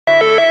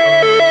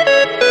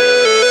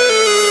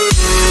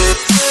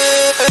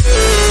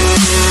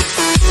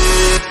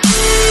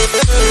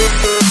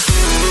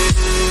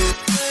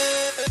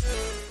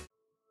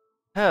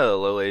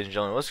ladies and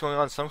gentlemen, what's going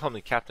on? Some call me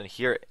Captain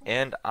here,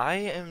 and I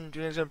am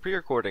doing some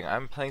pre-recording.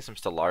 I'm playing some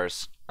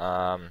Stellaris.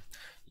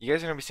 You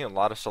guys are gonna be seeing a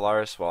lot of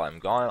Stellaris while I'm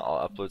gone.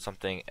 I'll upload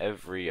something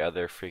every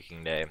other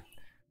freaking day.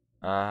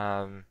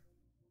 Yeah,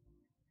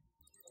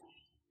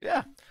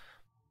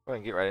 go ahead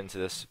and get right into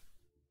this.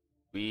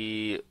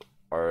 We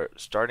are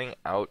starting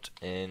out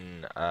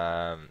in,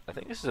 I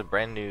think this is a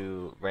brand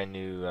new,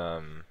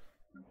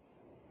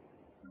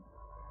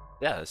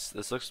 yeah,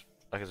 this looks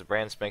like it's a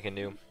brand spanking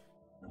new.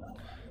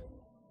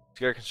 Let's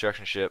get our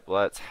construction ship.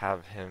 Let's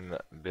have him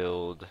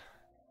build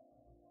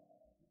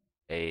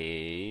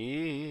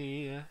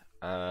a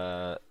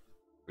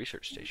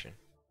research station.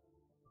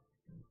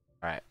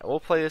 Alright, we'll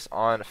play this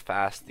on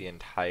fast the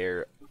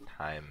entire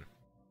time.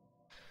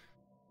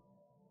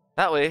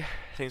 That way,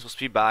 things will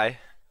speed by.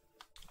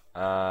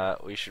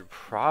 We should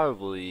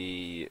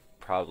probably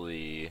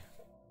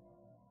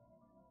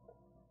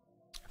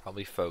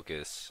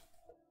focus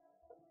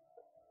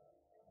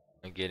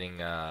on getting,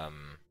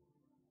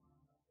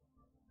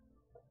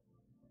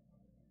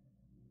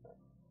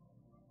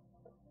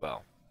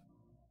 well,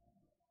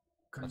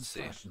 let's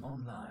see.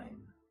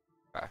 Online.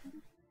 Okay.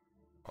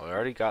 Well, we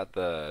already got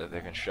the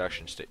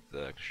construction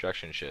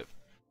ship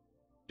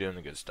doing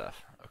the good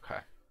stuff.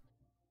 Okay.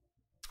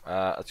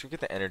 Let's go get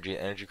the energy.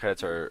 Energy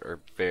credits are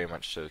very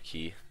much so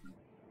key.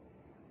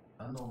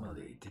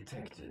 Anomaly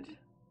detected.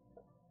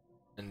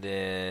 And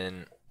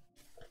then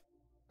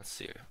let's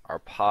see. Our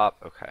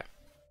pop. Okay.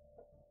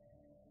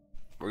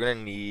 We're gonna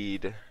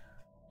need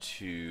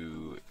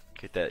to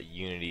get that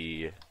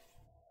Unity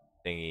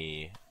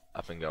thingy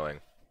up and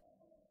going.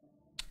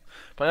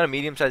 Playing on a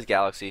medium-sized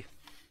galaxy.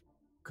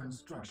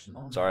 Construction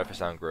online. Sorry if I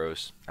sound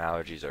gross.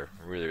 Allergies are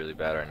really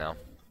bad right now.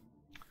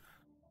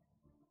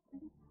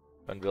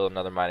 Gonna build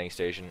another mining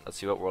station. Let's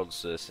see, what world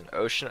is this? An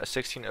ocean, a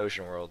 16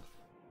 ocean world.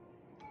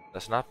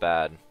 That's not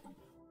bad.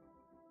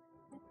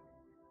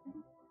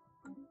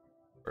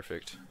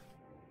 Perfect.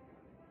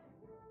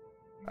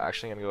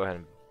 Actually, I'm gonna go ahead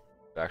and.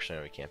 Actually,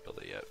 no, we can't build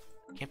it yet.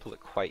 Can't build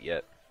it quite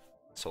yet.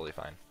 It's totally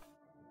fine.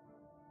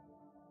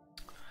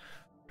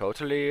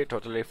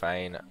 Totally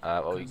fine.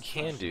 What we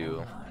can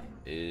do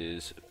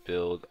is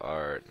build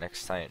our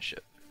next science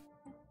ship.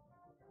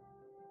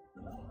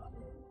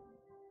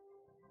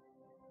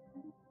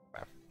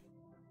 Okay.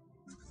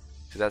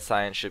 See that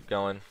science ship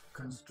going?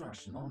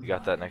 We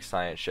got that next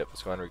science ship.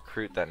 Let's go and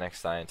recruit that next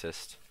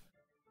scientist.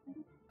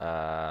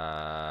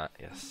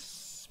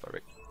 Yes,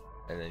 perfect.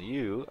 And then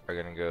you are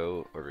gonna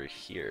go over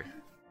here.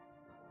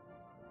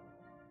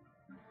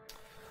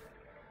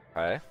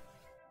 Okay.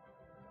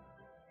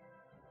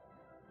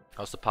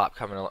 How's the pop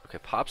coming along? Okay,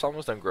 pop's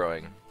almost done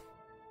growing.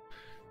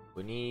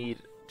 We need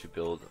to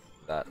build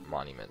that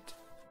monument.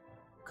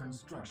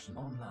 Construction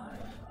online.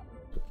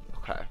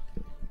 Okay.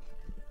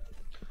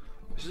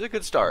 This is a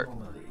good start.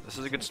 This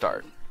is a good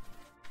start.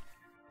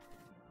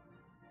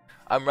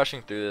 I'm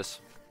rushing through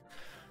this.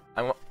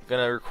 I'm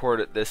gonna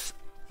record this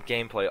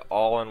gameplay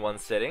all in one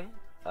sitting.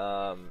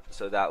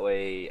 So that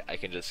way I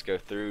can just go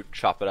through,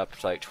 chop it up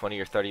to like 20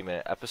 or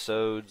 30-minute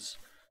episodes,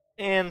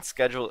 and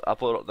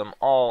upload them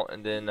all,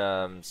 and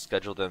then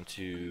schedule them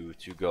to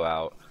go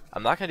out.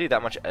 I'm not gonna do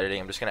that much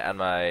editing. I'm just gonna add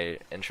my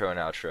intro and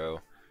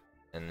outro,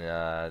 and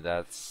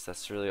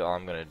that's really all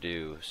I'm gonna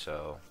do.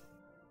 So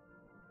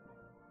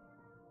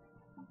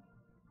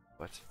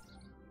what?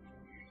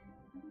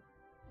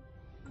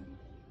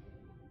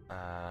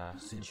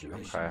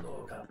 Okay.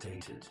 Log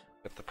updated.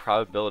 Got the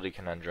probability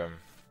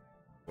conundrum.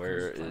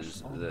 Where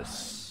is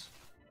this?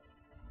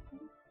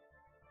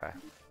 Okay.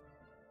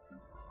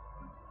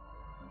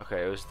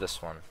 Okay, it was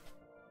this one.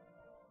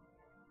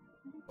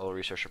 Little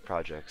researcher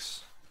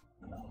projects.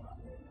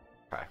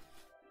 Okay.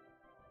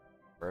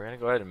 We're gonna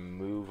go ahead and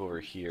move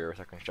over here with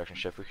our construction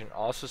ship. We can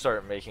also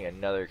start making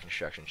another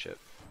construction ship.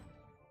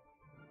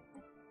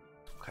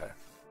 Okay.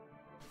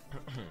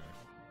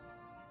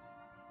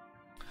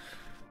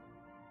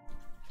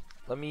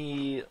 Let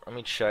me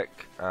check.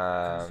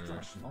 Here,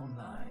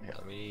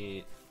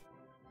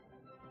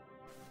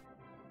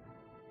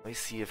 let me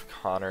see if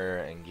Connor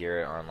and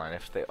Garrett are online.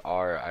 If they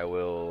are, I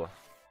will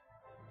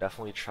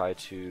definitely try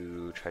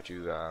to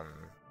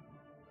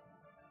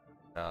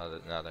no,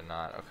 they're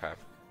not. Okay.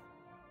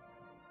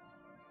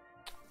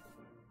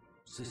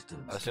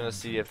 I was gonna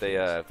see if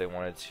they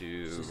wanted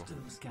to.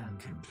 System scan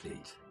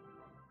complete.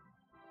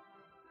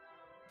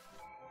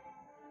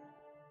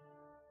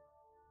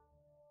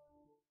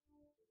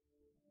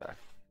 Okay.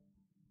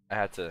 I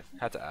had to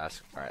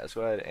ask. All right, let's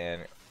go ahead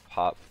and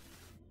pop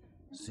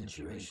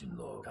Situation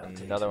log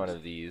updated. another one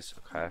of these.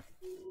 Okay.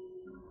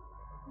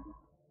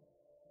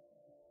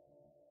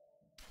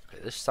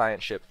 Okay, this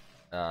science ship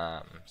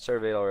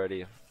surveyed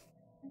already,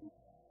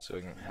 so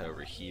we can head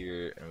over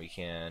here and we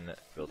can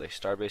build a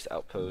starbase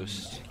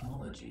outpost.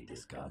 Technology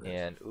discovered.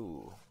 And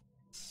ooh,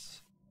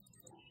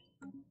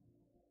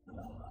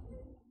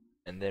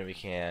 and then we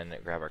can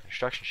grab our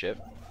construction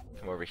ship,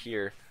 come over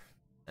here,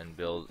 and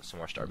build some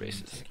more star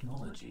bases.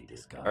 Technology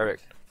discovered.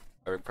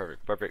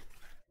 Perfect.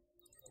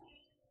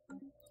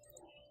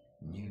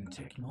 New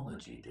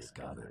technology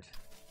discovered.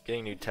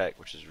 getting new tech,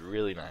 which is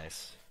really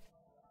nice.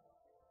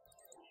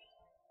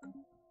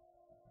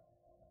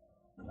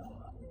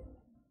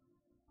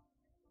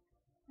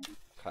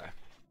 Okay.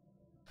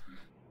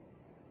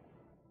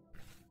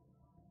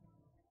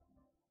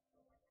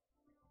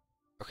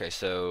 Okay,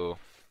 so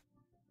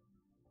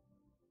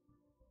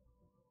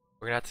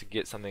we're gonna have to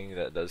get something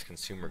that does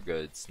consumer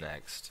goods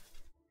next.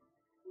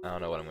 I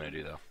don't know what I'm gonna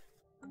do though.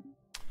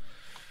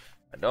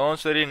 I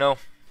don't really know.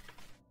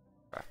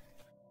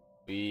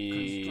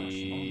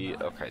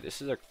 Okay,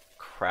 this is a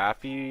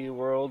crappy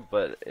world,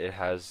 but it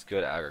has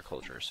good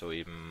agriculture, so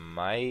we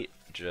might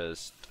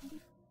just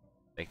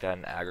make that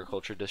an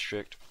agriculture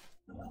district.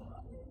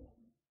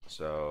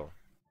 So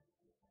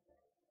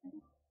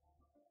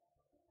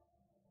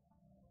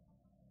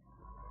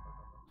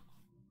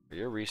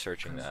you're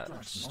researching that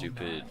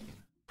stupid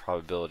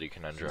probability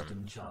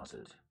conundrum.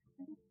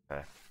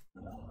 Okay.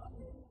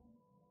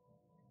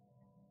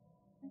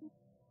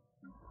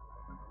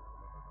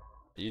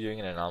 Are you doing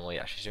an anomaly?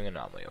 Yeah, she's doing an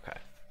anomaly. Okay.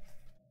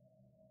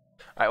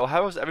 Alright, well,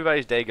 how was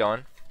everybody's day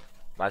going?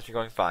 Mine's been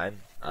going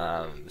fine.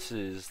 This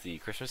is the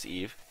Christmas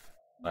Eve.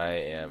 I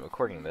am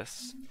recording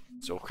this.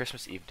 So,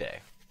 Christmas Eve day.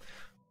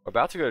 We're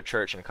about to go to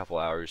church in a couple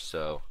hours,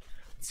 so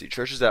let's see.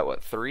 Church is at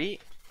what, 3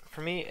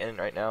 for me? And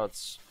right now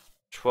it's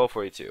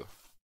 12:42.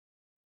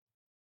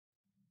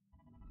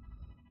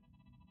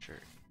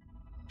 Church.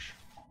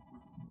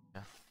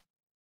 Yeah.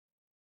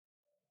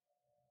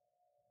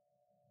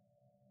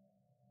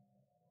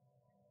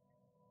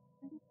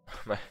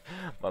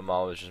 my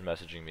mom was just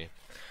messaging me.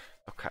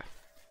 Okay.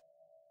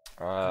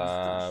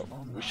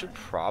 We should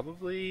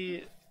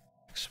probably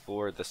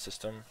explore the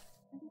system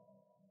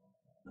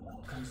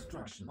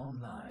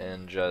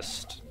and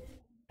just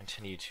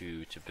continue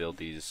to build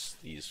these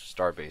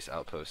starbase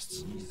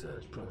outposts.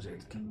 Research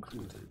project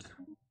concluded.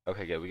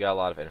 Okay, good. We got a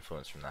lot of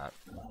influence from that.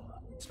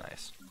 That's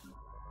nice.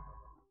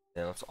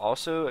 And let's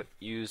also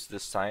use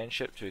this science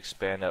ship to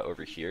expand out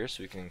over here,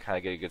 so we can kind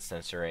of get a good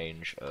sensor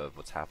range of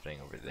what's happening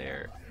over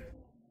there.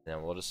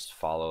 Then we'll just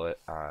follow it,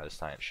 the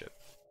science ship,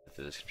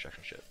 to this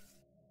construction ship.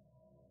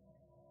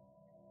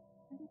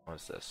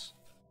 What's this?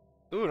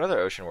 Ooh, another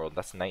ocean world.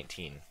 That's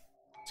 19.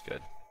 That's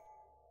good.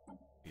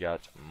 We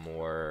got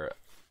more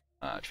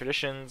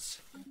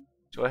traditions.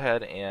 Go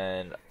ahead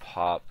and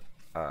pop.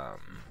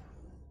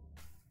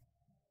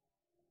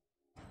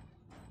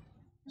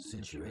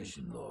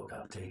 Situation log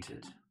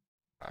updated.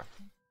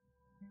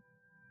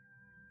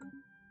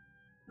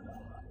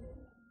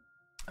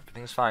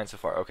 Everything's fine so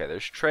far. Okay,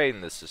 there's trade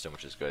in this system,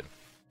 which is good.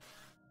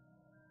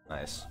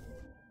 Nice.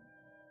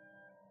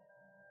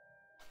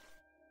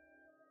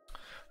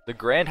 The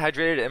Grand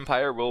Hydrated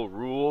Empire will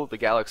rule the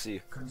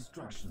galaxy.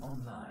 Construction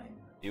online.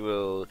 You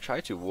will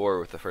try to war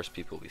with the first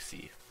people we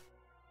see.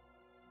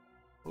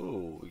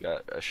 Ooh, we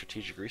got a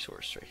strategic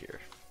resource right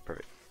here.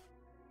 Perfect.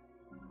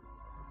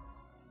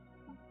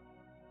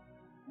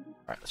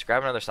 Alright, let's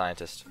grab another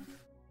scientist.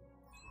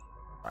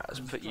 Alright, let's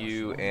put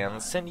you and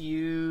let's send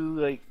you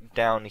like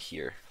down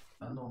here.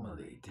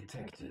 Anomaly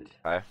detected.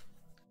 Okay.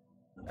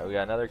 Now we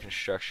got another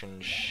construction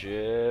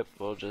ship.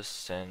 We'll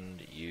just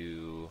send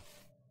you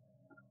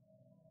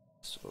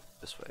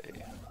this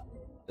way.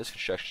 This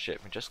construction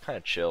ship can just kind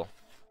of chill.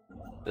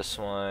 This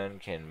one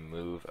can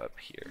move up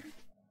here.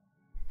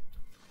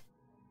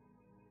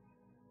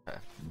 Okay.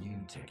 New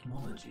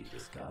technology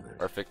discovered.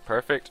 Perfect,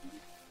 perfect.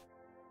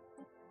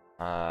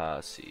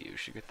 Let's see, we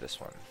should get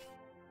this one.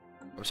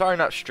 I'm sorry I'm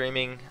not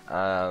streaming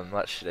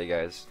much today,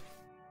 guys.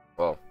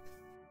 Well,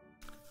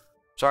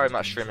 sorry I'm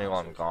not streaming while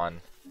I'm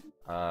gone.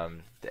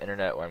 The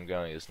internet where I'm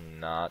going is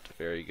not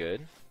very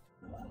good.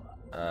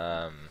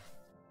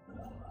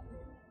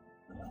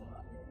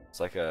 It's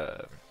like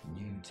a...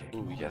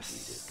 Ooh,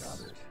 yes.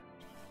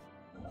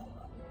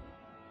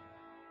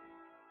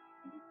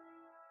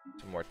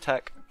 Some more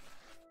tech.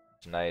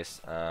 It's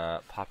nice.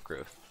 Pop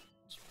growth.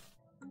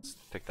 Let's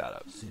pick that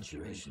up.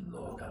 Situation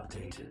log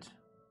updated.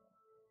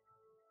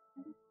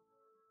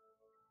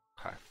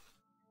 Okay.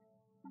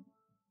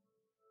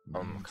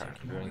 Okay,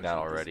 I'm doing that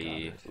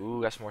already.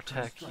 Ooh, got some more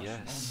tech.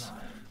 Yes.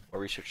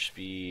 More research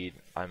speed.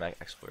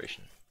 Automatic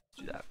exploration.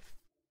 Let's do that.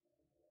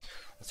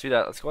 Let's do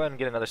that. Let's go ahead and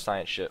get another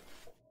science ship.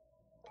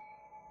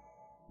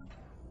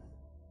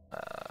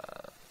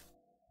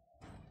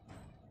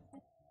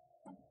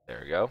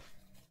 There we go.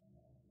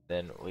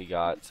 Then we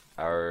got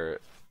our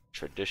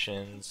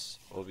traditions.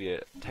 Will be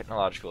a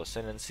technological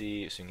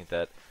ascendancy, so you can get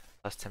that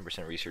plus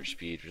 10% research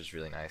speed, which is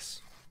really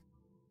nice.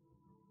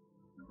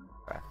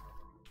 Okay.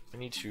 We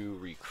need to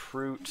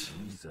recruit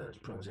Research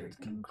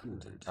project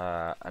concluded.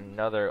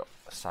 Another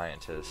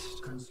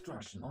scientist.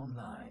 Construction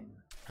online.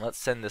 Let's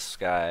send this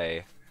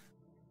guy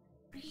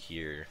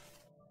here.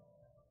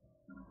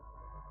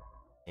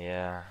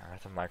 Yeah, I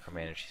have to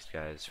micromanage these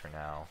guys for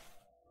now.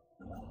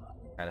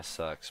 Kinda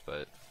sucks,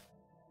 but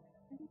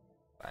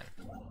fine.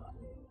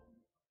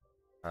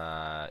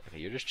 Okay,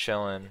 you're just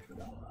chilling.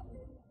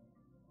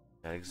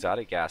 Got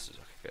exotic gases.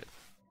 Okay,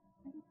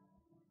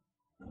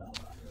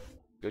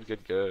 good. Good,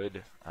 good,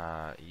 good.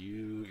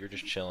 You're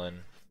just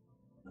chilling.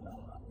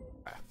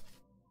 Okay.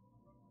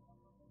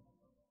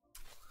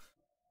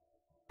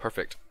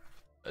 Perfect.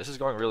 This is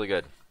going really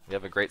good. We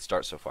have a great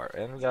start so far,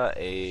 and we got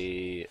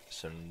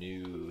some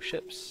new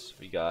ships.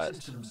 We got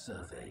System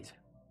surveyed.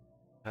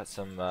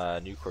 some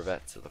new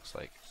Corvettes. It looks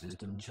like.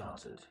 System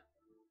charted.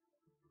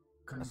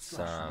 Let's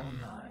Construction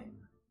online.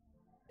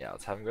 yeah,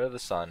 let's have them go to the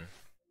sun.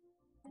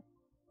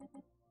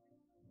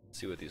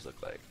 See what these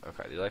look like.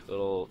 Okay, they're like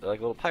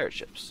little pirate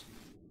ships.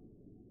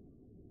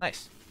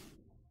 Nice.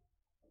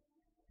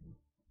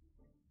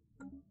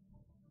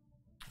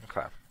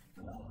 Okay.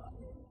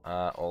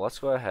 Well, let's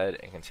go ahead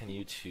and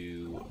continue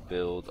to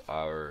build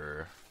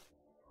our.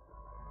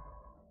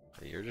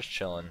 Okay, you're just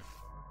chilling.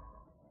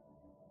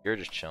 You're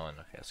just chilling.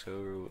 Okay, let's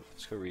go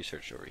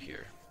research over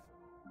here.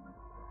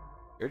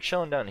 You're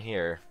chilling down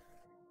here.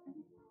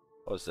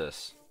 What was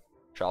this?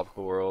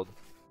 Tropical world.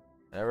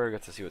 I never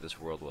got to see what this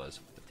world was.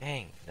 But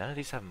dang, none of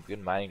these have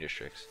good mining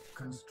districts.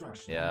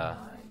 Construction Yeah.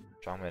 online.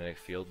 Strong magnetic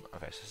field.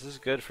 Okay, so this is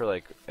good for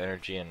like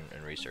energy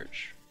and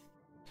research.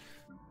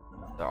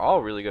 They're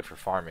all really good for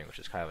farming, which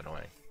is kind of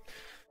annoying.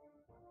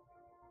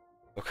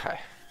 Okay.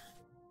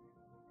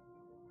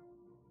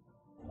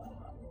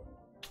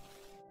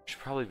 Should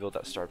probably build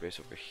that star base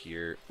over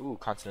here. Ooh,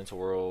 continental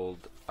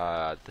world.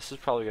 This is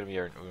probably gonna be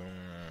our.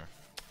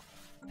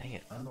 Dang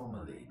it.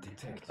 Anomaly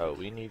detected. Oh,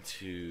 we need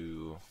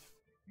to.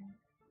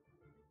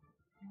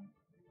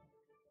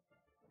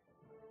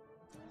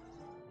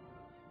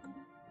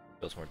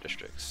 Build some more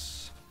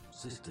districts.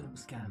 System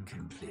scan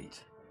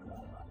complete.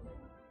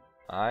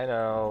 I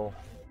know.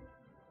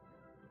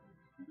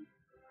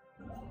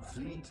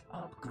 Fleet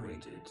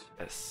upgraded.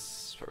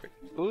 Yes. Perfect.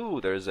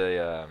 Ooh, there's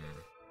a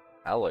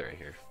alloy right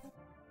here.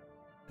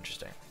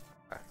 Interesting.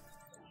 Okay.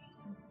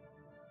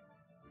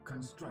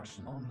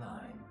 Construction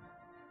online.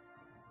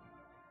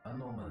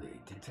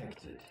 Anomaly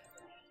detected.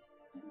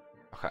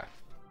 Okay.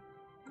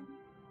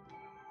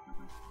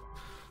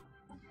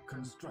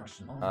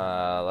 Construction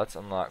online. Let's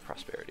unlock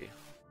prosperity.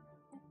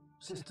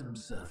 System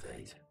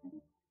surveyed.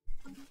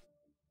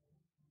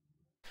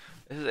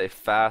 This is a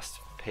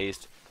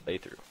fast-paced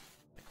playthrough.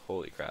 Like,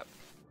 holy crap.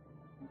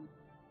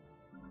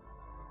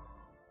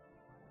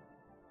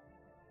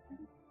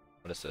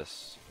 What is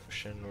this?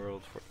 Ocean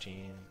World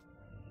 14.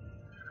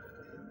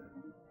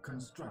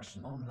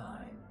 Construction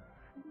online.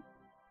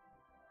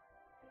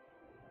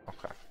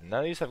 Okay. None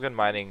of these have good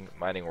mining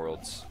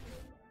worlds.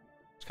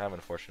 It's kind of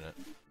unfortunate.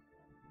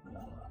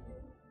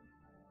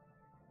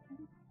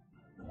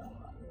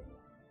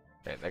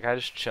 Okay, that guy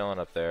just chilling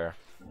up there.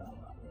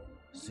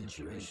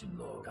 Situation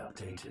log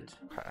updated.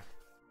 Okay.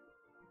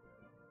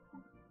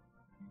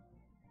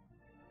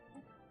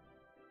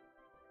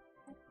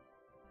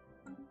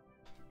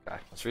 Okay,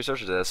 let's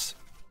research this.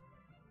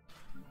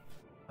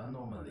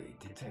 Anomaly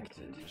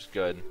detected. Which is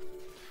good.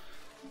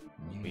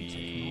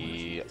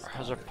 New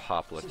How's our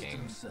pop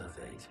looking? System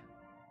surveyed.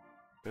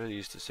 Go to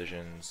these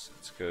decisions.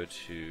 Let's go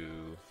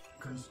to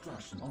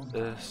Construction online.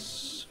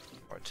 this.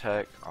 More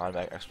tech.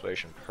 Automatic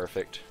exploration.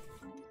 Perfect.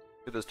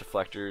 Look at those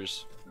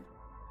deflectors.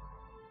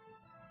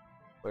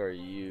 Where are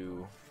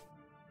you?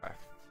 Okay.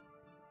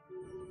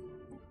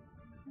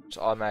 Just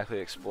automatically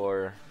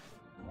explore.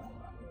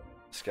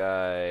 This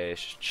guy's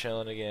just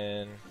chilling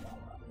again.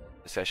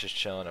 This guy's just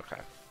chilling.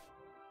 Okay.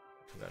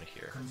 Come down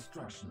here.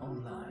 Construction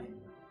online.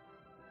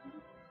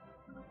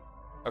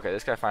 Okay,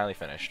 this guy finally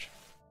finished.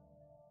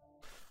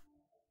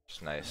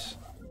 Just nice.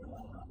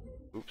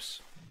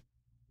 Oops.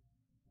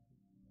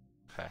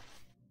 Okay.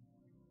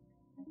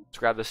 Let's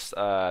grab this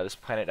this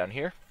planet down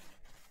here.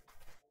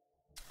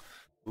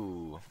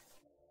 Ooh.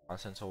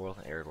 Continental world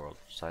and arid world,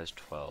 size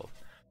 12.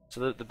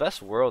 So the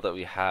best world that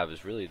we have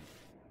is really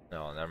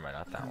no, never mind,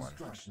 not that one.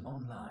 Construction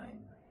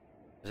online.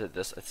 Is it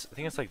this? I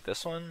think it's like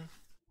this one.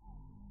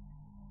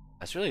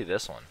 That's really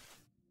this one.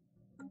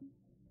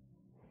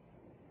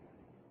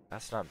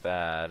 That's not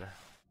bad.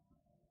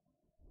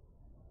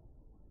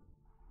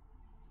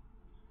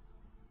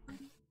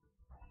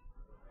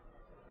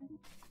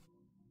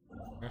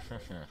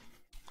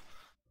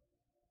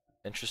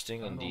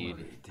 Interesting indeed.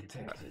 Anomaly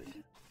detected.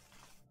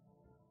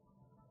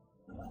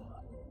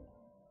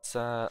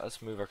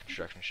 Let's move our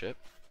construction ship.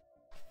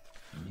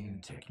 New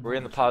We're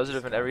in the technology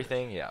positive and discovered.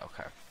 everything. Yeah,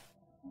 okay.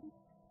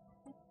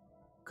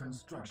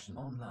 Construction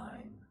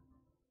online.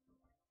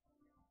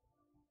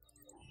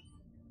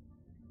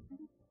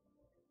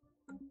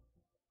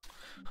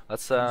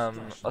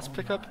 Let's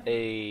pick up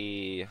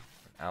a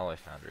alloy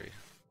foundry.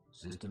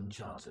 System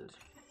charted.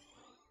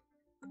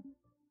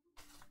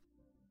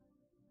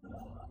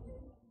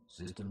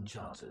 System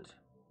charted.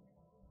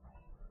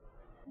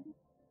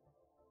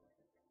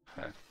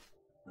 Okay.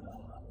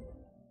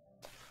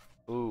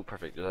 Ooh,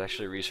 perfect. There's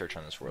actually research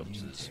on this world,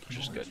 which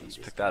is good. Let's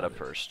pick that up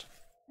first.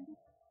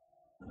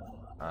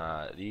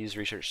 These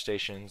research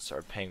stations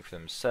are paying for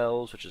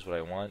themselves, which is what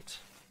I want.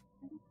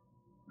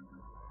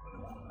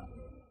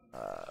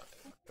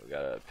 We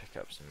gotta pick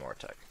up some more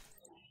tech.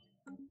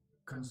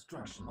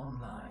 Construction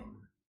online.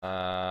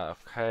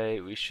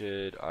 Okay, we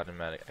should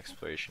automatic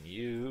exploration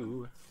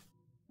U.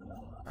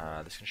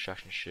 This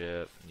construction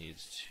ship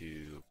needs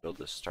to build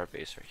a start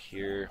base right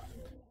here.